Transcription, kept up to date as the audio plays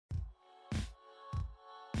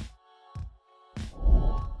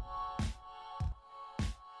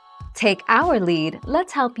Take our lead,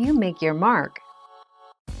 let's help you make your mark.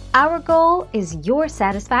 Our goal is your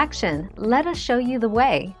satisfaction. Let us show you the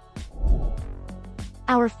way.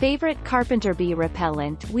 Our favorite carpenter bee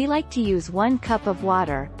repellent, we like to use 1 cup of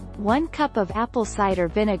water, 1 cup of apple cider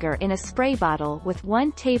vinegar in a spray bottle with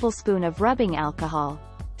 1 tablespoon of rubbing alcohol,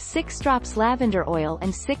 6 drops lavender oil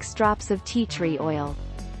and 6 drops of tea tree oil.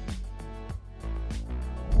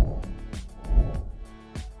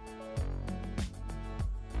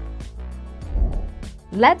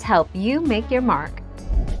 Let's help you make your mark.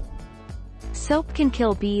 Soap can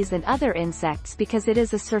kill bees and other insects because it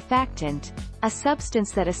is a surfactant, a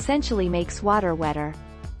substance that essentially makes water wetter.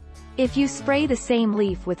 If you spray the same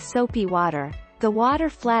leaf with soapy water, the water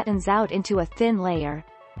flattens out into a thin layer.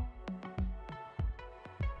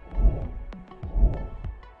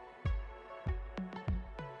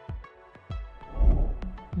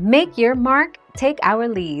 Make your mark, take our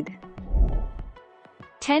lead.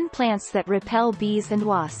 10 plants that repel bees and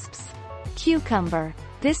wasps. Cucumber.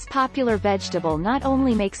 This popular vegetable not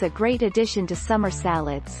only makes a great addition to summer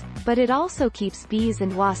salads, but it also keeps bees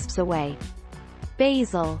and wasps away.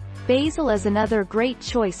 Basil. Basil is another great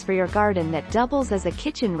choice for your garden that doubles as a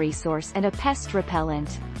kitchen resource and a pest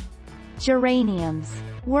repellent. Geraniums.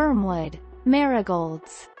 Wormwood.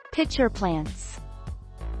 Marigolds. Pitcher plants.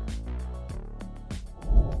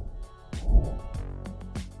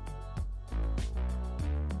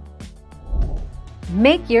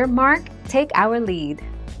 Make your mark, take our lead.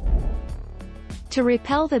 To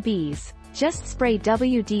repel the bees, just spray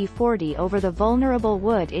WD-40 over the vulnerable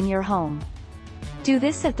wood in your home. Do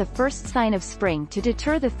this at the first sign of spring to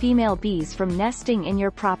deter the female bees from nesting in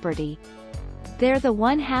your property. They're the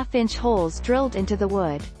 1/2-inch holes drilled into the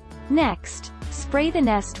wood. Next, spray the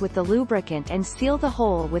nest with the lubricant and seal the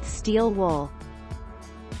hole with steel wool.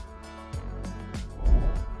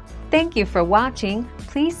 Thank you for watching.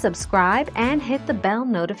 Please subscribe and hit the bell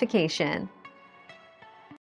notification.